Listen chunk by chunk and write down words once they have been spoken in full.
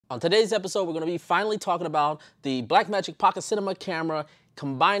On today's episode, we're going to be finally talking about the Blackmagic Pocket Cinema camera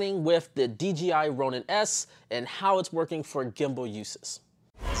combining with the DJI Ronin S and how it's working for gimbal uses.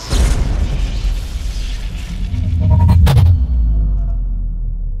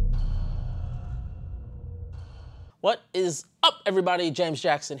 What is up, everybody? James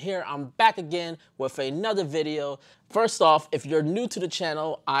Jackson here. I'm back again with another video. First off, if you're new to the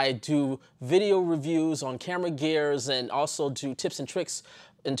channel, I do video reviews on camera gears and also do tips and tricks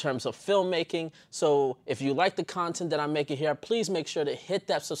in terms of filmmaking. So if you like the content that I'm making here, please make sure to hit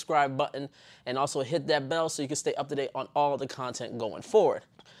that subscribe button and also hit that bell so you can stay up to date on all the content going forward.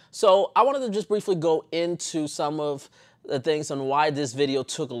 So I wanted to just briefly go into some of the things on why this video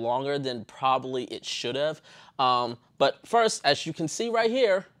took longer than probably it should have. But first, as you can see right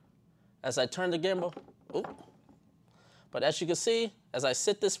here, as I turn the gimbal, but as you can see, as I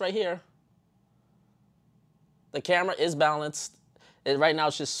sit this right here, the camera is balanced. Right now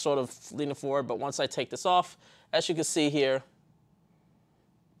it's just sort of leaning forward, but once I take this off, as you can see here,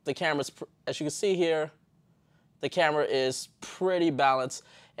 the camera is pretty balanced,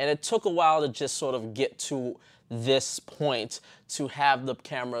 and it took a while to just sort of get to this point to have the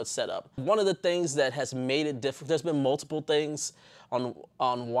camera set up. One of the things that has made it difficult, there's been multiple things on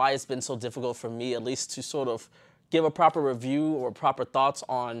why it's been so difficult for me, at least to sort of give a proper review or proper thoughts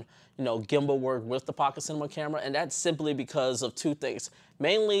on, gimbal work with the Pocket Cinema camera, and that's simply because of two things.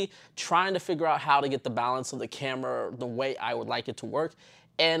 Mainly trying to figure out how to get the balance of the camera the way I would like it to work,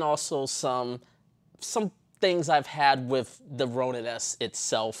 and also some things I've had with the Ronin S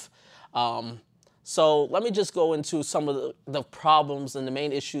itself. So let me just go into some of the problems and the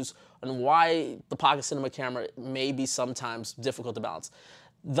main issues and why the Pocket Cinema camera may be sometimes difficult to balance.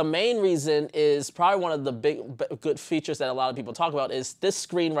 The main reason is probably one of the good features that a lot of people talk about is this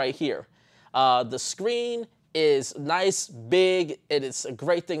screen right here. The screen is nice, big, and it's a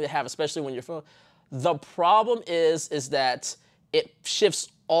great thing to have, especially when you're filming. The problem is that it shifts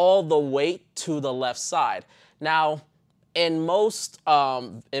all the weight to the left side. Now, in most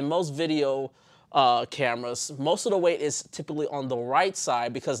video cameras, most of the weight is typically on the right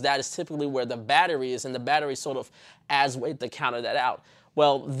side because that is typically where the battery is, and the battery sort of adds weight to counter that out.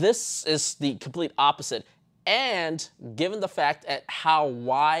 Well, this is the complete opposite, and given the fact at how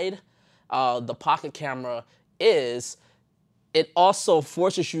wide the pocket camera is, it also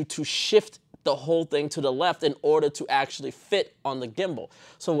forces you to shift the whole thing to the left in order to actually fit on the gimbal.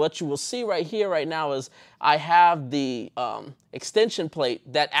 So what you will see right here right now is I have the extension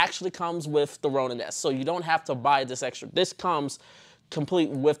plate that actually comes with the Ronin S. So you don't have to buy this extra. This comes complete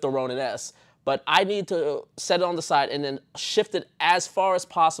with the Ronin S. But I need to set it on the side and then shift it as far as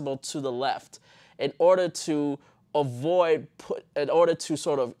possible to the left in order to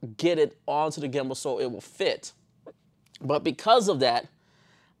sort of get it onto the gimbal so it will fit. But because of that,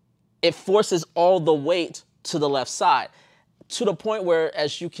 it forces all the weight to the left side to the point where,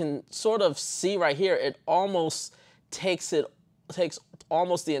 as you can sort of see right here, it almost takes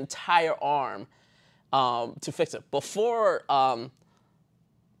almost the entire arm to fix it.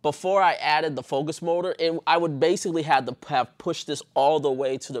 Before I added the focus motor, I would basically have pushed this all the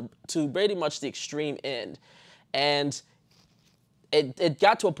way to pretty much the extreme end, and it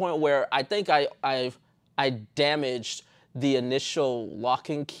got to a point where I think I damaged the initial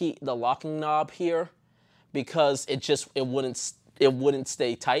locking key, the locking knob here, because it wouldn't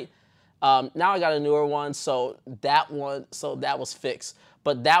stay tight. Now I got a newer one, so that was fixed.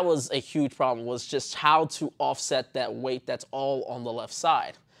 But that was a huge problem, was just how to offset that weight that's all on the left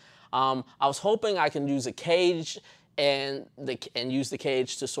side. I was hoping I can use a cage and use the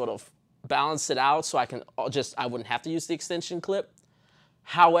cage to sort of balance it out so I wouldn't have to use the extension clip.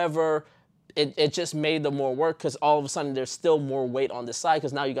 However, it just made the more work because all of a sudden there's still more weight on this side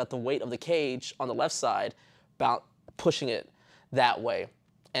because now you got the weight of the cage on the left side pushing it that way.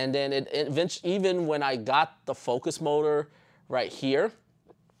 And then eventually, even when I got the focus motor right here,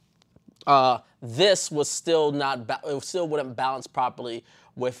 this was still it still wouldn't balance properly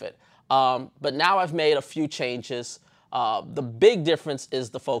with it. But now I've made a few changes. The big difference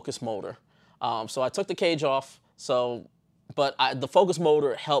is the focus motor. So I took the cage off, but the focus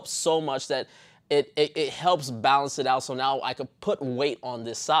motor helps so much that it helps balance it out. So now I could put weight on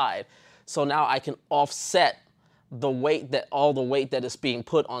this side. So now I can offset all the weight that is being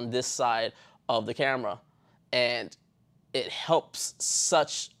put on this side of the camera. And it helps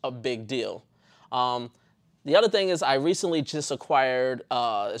such a big deal. The other thing is I recently just acquired,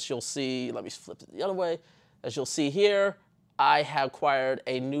 as you'll see, let me flip it the other way. As you'll see here, I have acquired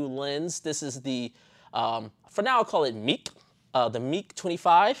a new lens. This is the, for now I'll call it Meek, the Meek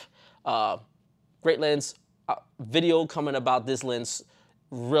 25. Great lens. Video coming about this lens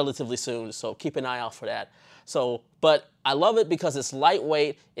relatively soon, so keep an eye out for that. So, but I love it because it's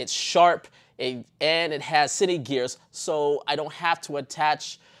lightweight, it's sharp, and it has cine gears, so I don't have to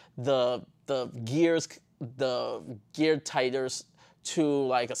attach the gears, the gear tighters to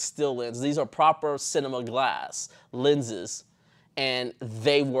like a still lens. These are proper cinema glass lenses, and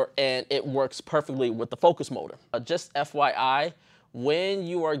it works perfectly with the focus motor. Just FYI, when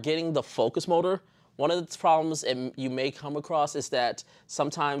you are getting the focus motor, one of the problems you may come across is that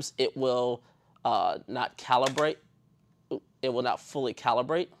sometimes it will not calibrate. It will not fully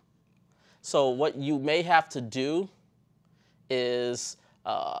calibrate. So what you may have to do is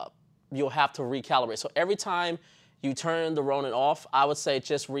you'll have to recalibrate. So every time you turn the Ronin off, I would say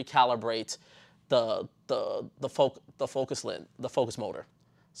just recalibrate the focus lens, the focus motor,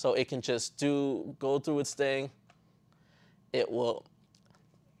 so it can just go through its thing. It will,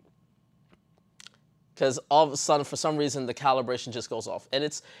 because all of a sudden, for some reason, the calibration just goes off, and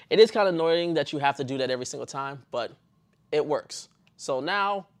it is kind of annoying that you have to do that every single time, but it works. So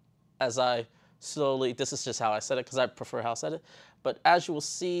now, as I slowly, this is just how I set it because I prefer how I set it, but as you will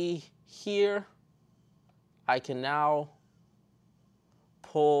see here, I can now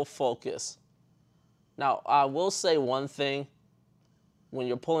pull focus. Now, I will say one thing. When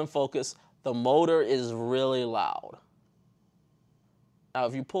you're pulling focus, the motor is really loud. Now,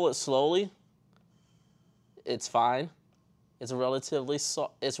 if you pull it slowly, it's fine. It's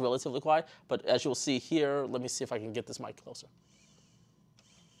relatively quiet. But as you'll see here, let me see if I can get this mic closer.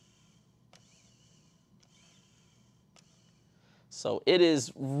 So it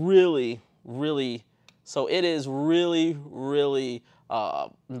is really, really,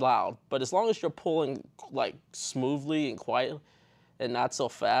 loud. But as long as you're pulling like smoothly and quiet and not so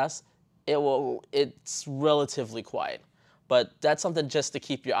fast, it's relatively quiet. But that's something just to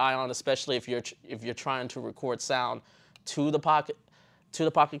keep your eye on, especially if you're trying to record sound to the pocket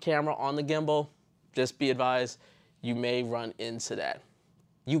camera on the gimbal. Just be advised, you may run into that.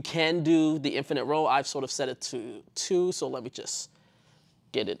 You can do the infinite roll. I've sort of set it to 2, so let me just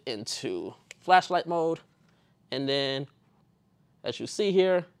get it into flashlight mode. And then, as you see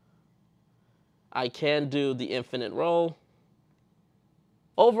here, I can do the infinite roll.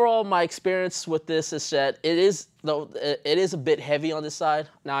 Overall, my experience with this is that it is a bit heavy on this side.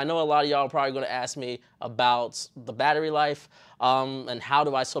 Now, I know a lot of y'all are probably going to ask me about the battery life and how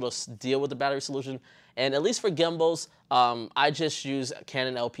do I sort of deal with the battery solution. And at least for gimbals, I just use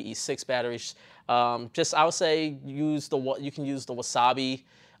Canon LPE6 batteries. I would say you can use the Wasabi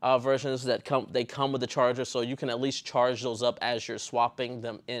versions that come with the charger, so you can at least charge those up as you're swapping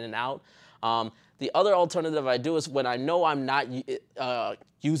them in and out. The other alternative I do is when I know I'm not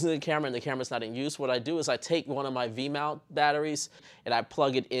using the camera and the camera's not in use, what I do is I take one of my V-mount batteries and I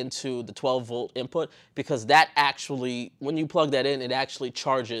plug it into the 12-volt input, because that actually, when you plug that in, it actually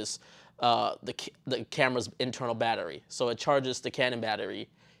charges the camera's internal battery. So it charges the Canon battery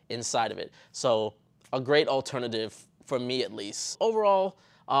inside of it. So a great alternative for me, at least. Overall,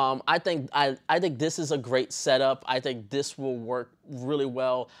 I think this is a great setup. I think this will work really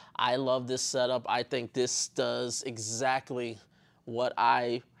well. I love this setup. I think this does exactly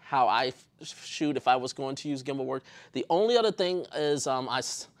how I shoot if I was going to use gimbal work. The only other thing is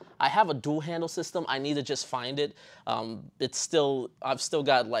I have a dual handle system. I need to just find it. I've still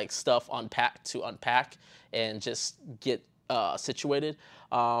got like stuff to unpack and just get situated.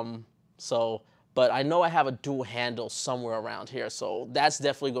 But I know I have a dual handle somewhere around here, so that's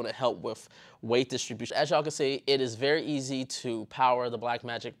definitely going to help with weight distribution. As y'all can see, it is very easy to power the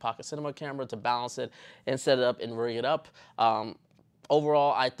Blackmagic Pocket Cinema camera, to balance it and set it up and rig it up.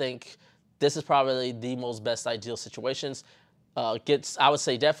 Overall, I think this is probably the most best ideal situations. I would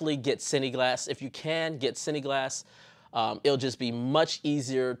say definitely get Cine Glass. If you can, get Cine Glass. It'll just be much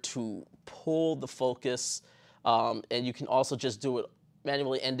easier to pull the focus, and you can also just do it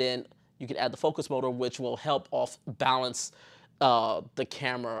manually, and then you can add the focus motor, which will help balance the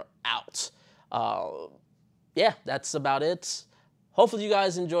camera out. Yeah, that's about it. Hopefully you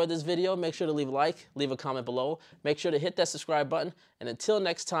guys enjoyed this video. Make sure to leave a like, leave a comment below. Make sure to hit that subscribe button. And until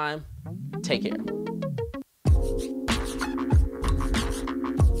next time, take care.